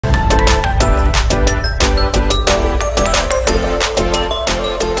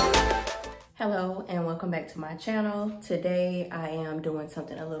Hello and welcome back to my channel. Today I am doing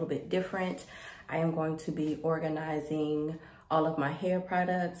something a little bit different. I am going to be organizing all of my hair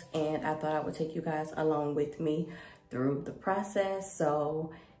products, and I thought I would take you guys along with me through the process.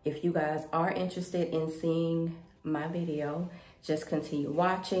 So if you guys are interested in seeing my video, just continue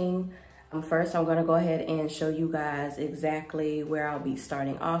watching. First, I'm gonna go ahead and show you guys exactly where I'll be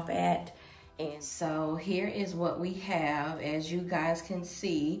starting off at. And so here is what we have. As you guys can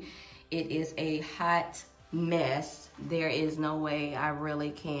see, it is a hot mess. There is no way I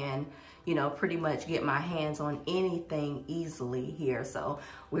really can, pretty much get my hands on anything easily here. So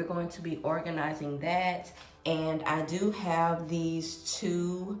we're going to be organizing that. And I do have these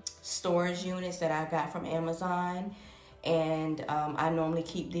two storage units that I got from Amazon. And I normally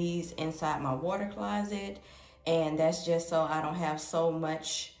keep these inside my water closet. And that's just so I don't have so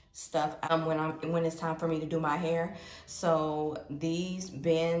much stuff when it's time for me to do my hair. So these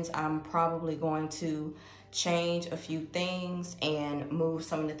bins, I'm probably going to change a few things and move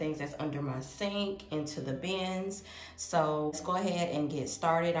some of the things that's under my sink into the bins. So let's go ahead and get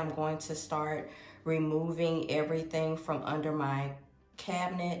started. I'm going to start removing everything from under my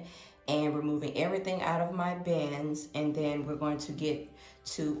cabinet and removing everything out of my bins, and then we're going to get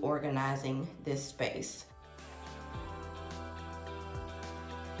to organizing this space.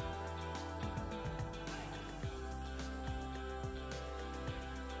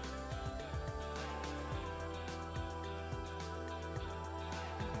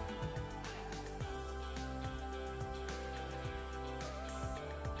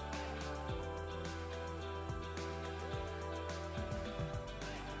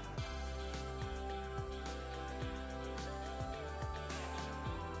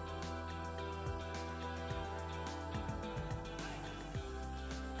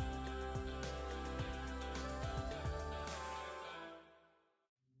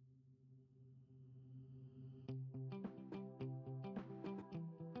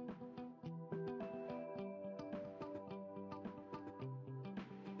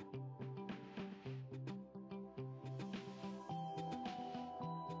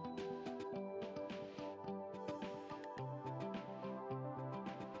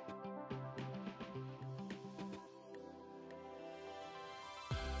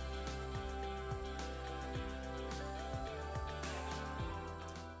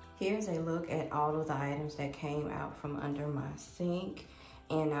 Here's a look at all of the items that came out from under my sink.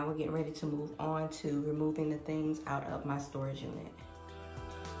 And now we're getting ready to move on to removing the things out of my storage unit.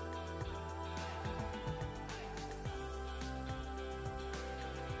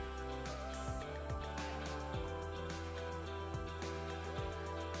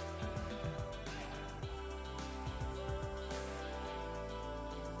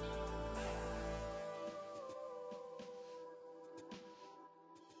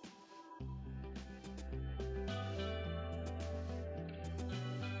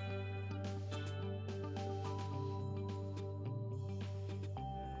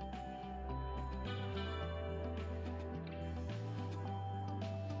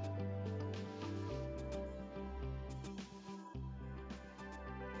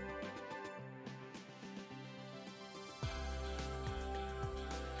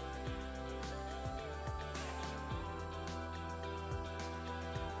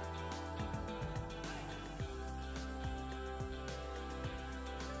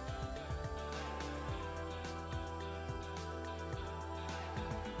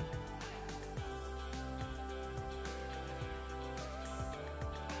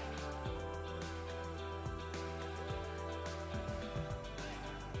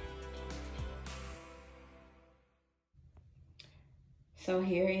 So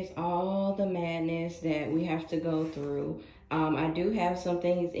here is all the madness that we have to go through. I do have some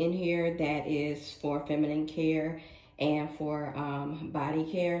things in here that is for feminine care and for body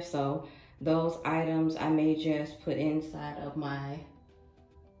care. So those items I may just put inside of my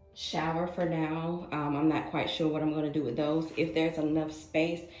shower for now. I'm not quite sure what I'm going to do with those. If there's enough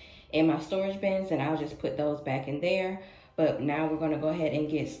space in my storage bins, then I'll just put those back in there. But now we're going to go ahead and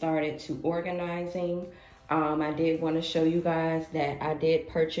get started to organizing. I did want to show you guys that I did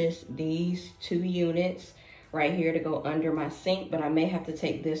purchase these two units right here to go under my sink, but I may have to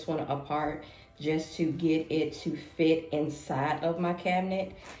take this one apart just to get it to fit inside of my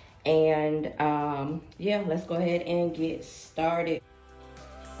cabinet. And yeah, let's go ahead and get started.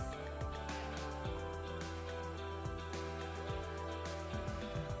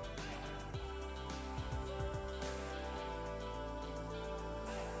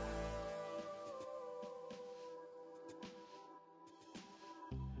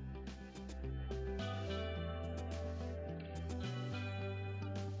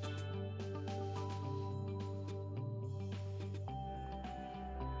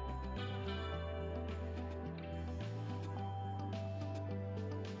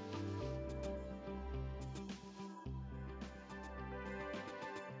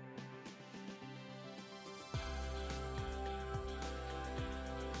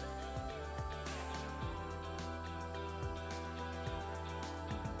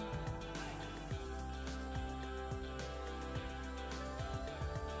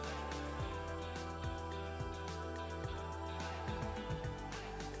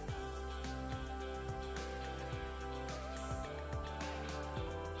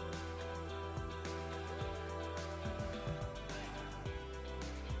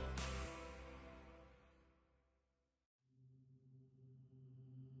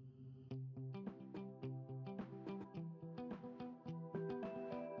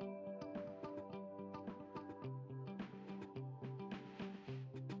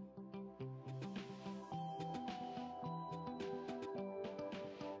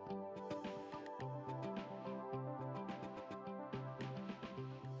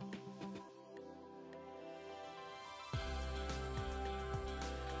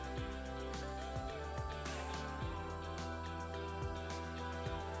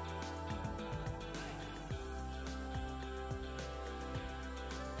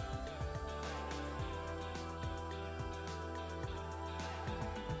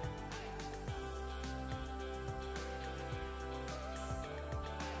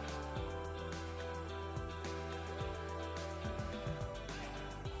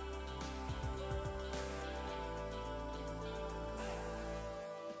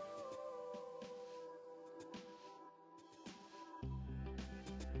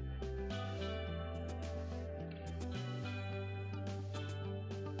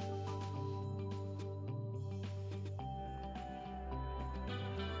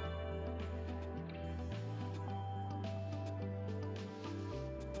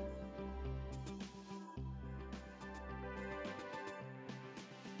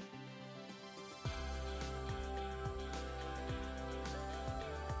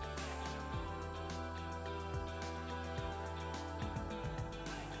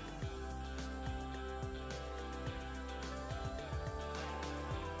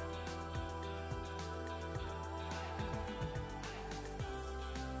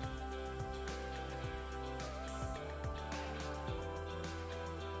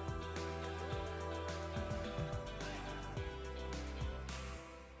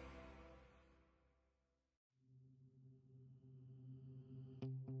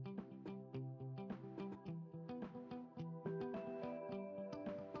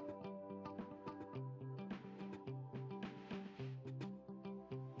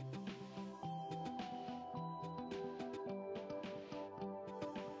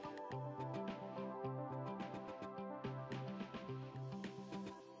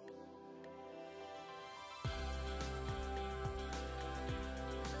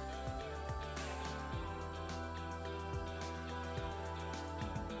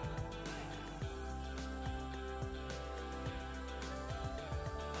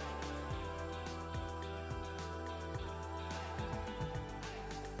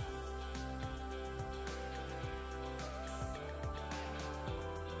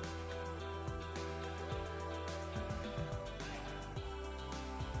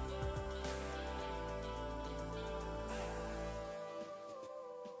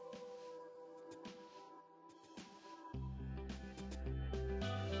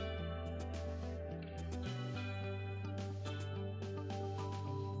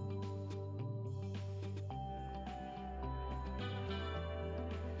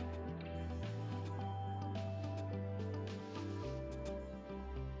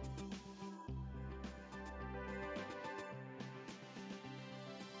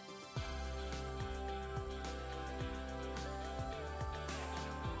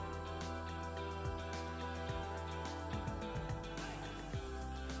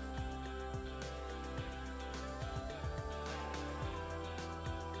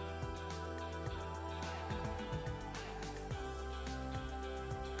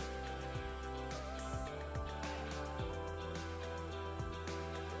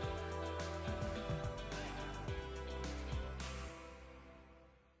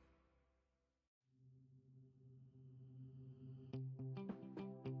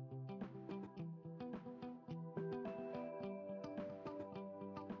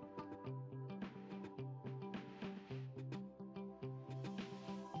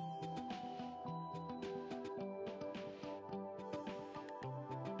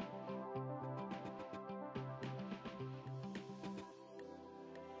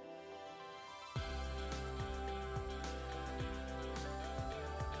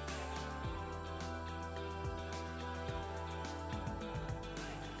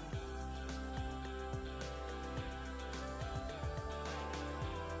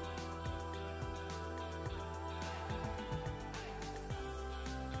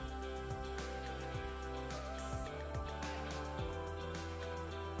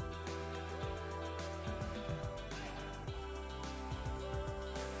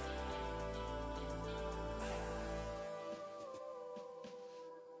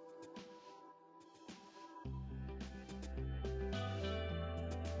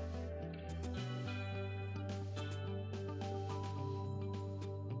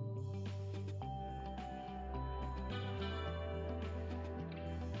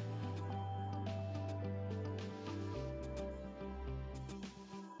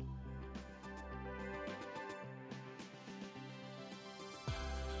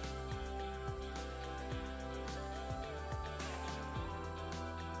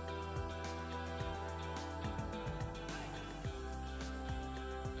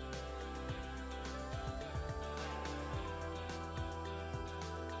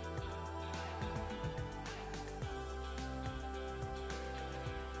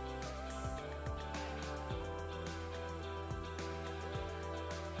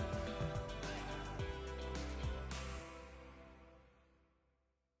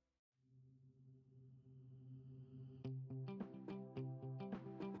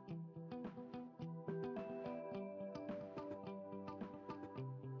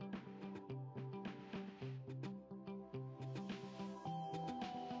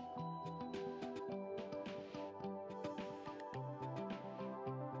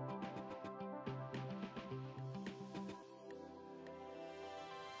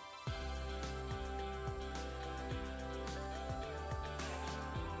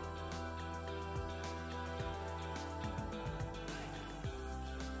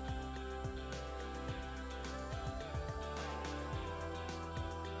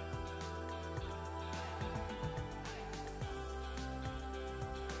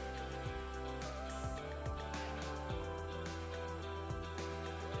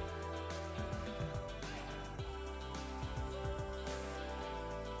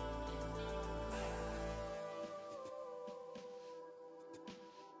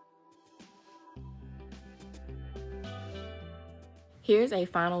 Here's a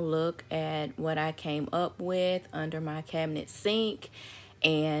final look at what I came up with under my cabinet sink.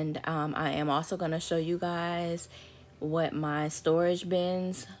 And I am also going to show you guys what my storage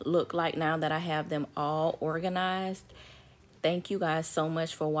bins look like now that I have them all organized. Thank you guys so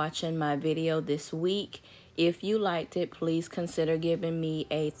much for watching my video this week. If you liked it, please consider giving me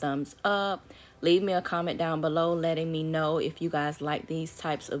a thumbs up. Leave me a comment down below letting me know if you guys like these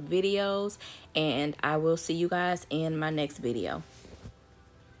types of videos. And I will see you guys in my next video.